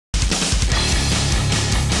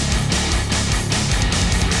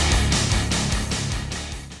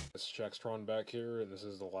Shaxtron back here, and this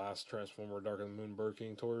is the last Transformer Dark of the Moon Burger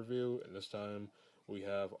King toy review, and this time we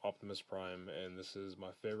have Optimus Prime, and this is my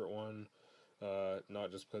favorite one, not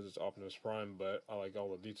just because it's Optimus Prime, but I like all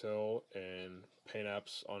the detail and paint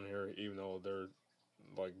apps on here, even though they're,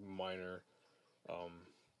 like, minor.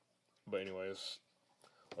 But anyways,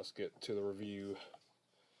 let's get to the review.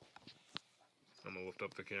 I'm going to lift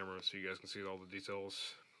up the camera so you guys can see all the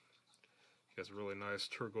details. He has really nice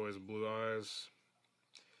turquoise blue eyes.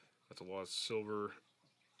 That's a lot of silver.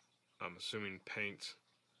 I'm assuming paint.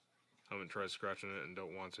 I haven't tried scratching it and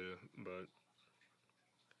don't want to, but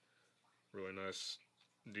really nice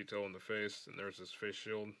detail in the face. And there's his face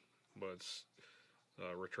shield, but it's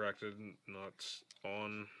retracted, not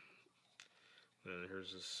on. And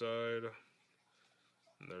here's his side.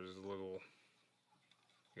 And there's a little,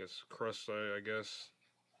 I guess, crust, I guess.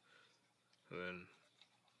 And then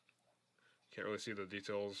can't really see the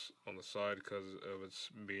details on the side because of its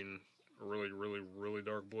being really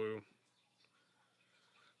dark blue.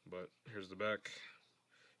 But here's the back.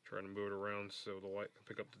 Trying to move it around so the light can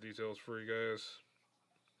pick up the details for you guys.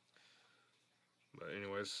 But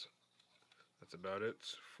anyways, that's about it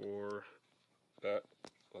for that.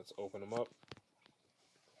 Let's open him up.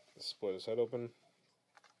 Let's split his head open.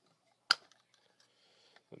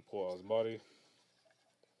 Then pull out his body.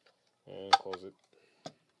 And close it.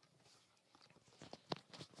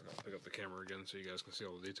 And I'll pick up the camera again so you guys can see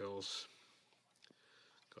all the details.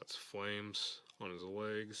 Got flames on his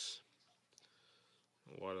legs.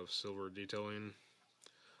 A lot of silver detailing.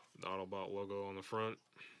 The Autobot logo on the front.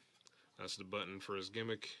 That's the button for his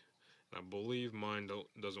gimmick. And I believe mine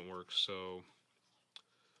doesn't work, so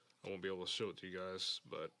I won't be able to show it to you guys,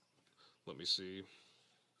 but let me see.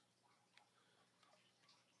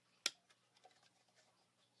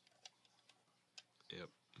 Yep,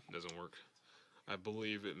 doesn't work. I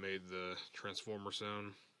believe it made the Transformer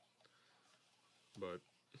sound, but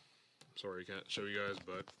I'm sorry I can't show you guys,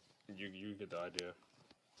 but you get the idea.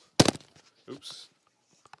 Oops.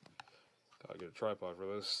 Gotta get a tripod for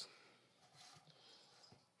this.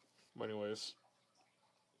 But anyways,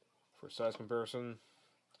 for size comparison,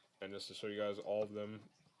 and just to show you guys all of them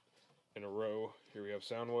in a row, here we have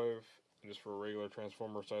Soundwave, and just for a regular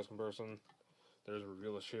Transformer size comparison, there's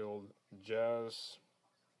Reveal the Shield Jazz.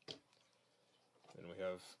 Then we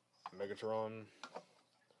have Megatron,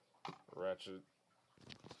 Ratchet,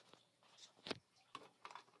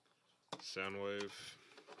 Soundwave,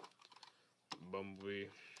 Bumblebee,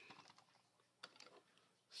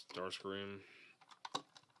 Starscream,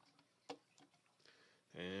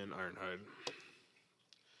 and Ironhide.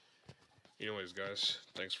 Anyways, guys,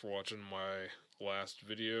 thanks for watching my last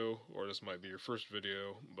video, or this might be your first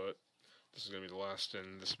video, but this is going to be the last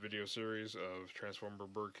in this video series of Transformer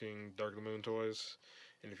Burger King Dark of the Moon toys.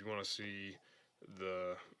 And if you want to see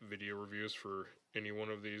the video reviews for any one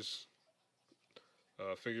of these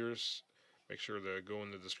figures, make sure to go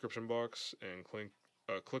in the description box and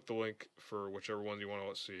click the link for whichever one you want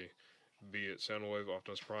to see, be it Soundwave,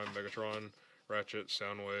 Optimus Prime, Megatron, Ratchet,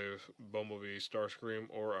 Soundwave, Bumblebee, Starscream,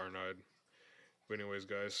 or Ironhide. But anyways,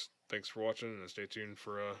 guys, thanks for watching, and stay tuned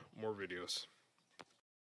for more videos.